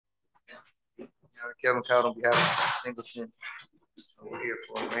Kevin Cowd on behalf of Singleton. We're here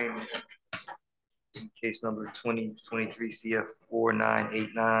for arraignment in case number 2023 CF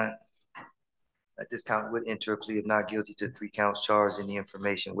 4989. At this time, would enter a plea of not guilty to 3 counts charged in the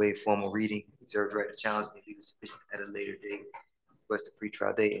information waive formal reading, reserved right to challenge any legal sufficiency at a later date, request a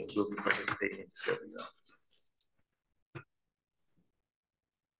pretrial date, and will be participating in discovery.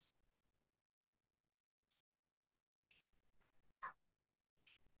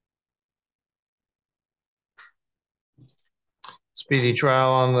 Speedy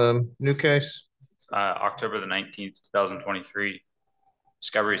trial on the new case? October the 19th, 2023.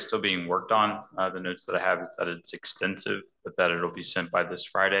 Discovery is still being worked on. The notes that I have is that it's extensive, but that it'll be sent by this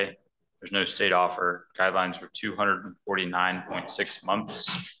Friday. There's no state offer. Guidelines for 249.6 months.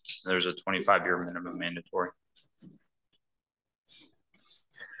 There's a 25-year minimum mandatory.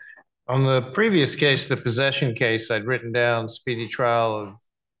 On the previous case, the possession case, I'd written down speedy trial of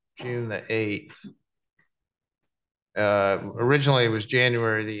June the 8th. Originally, it was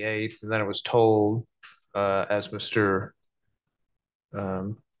January the 8th, and then it was told as Mr.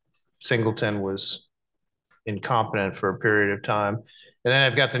 Singleton was incompetent for a period of time. And then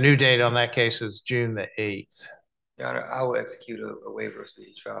I've got the new date on that case is June the 8th. Your Honor, I will execute a waiver of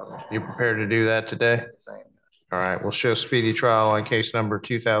speedy trial. You prepared to do that today? Yes, I am. All right, we'll show speedy trial on case number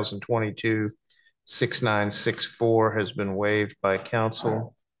 2022-6964 has been waived by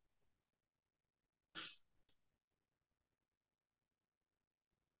counsel.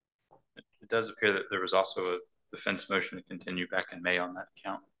 It does appear that there was also a defense motion to continue back in May on that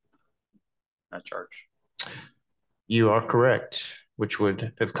count, that charge. You are correct, which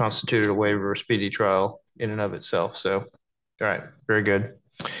would have constituted a waiver of speedy trial in and of itself. So, all right, very good.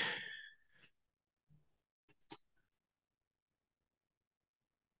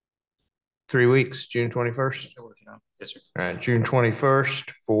 Three weeks, June 21st? Yes, sir. All right, June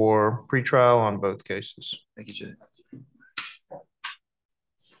 21st for pretrial on both cases. Thank you, Judge.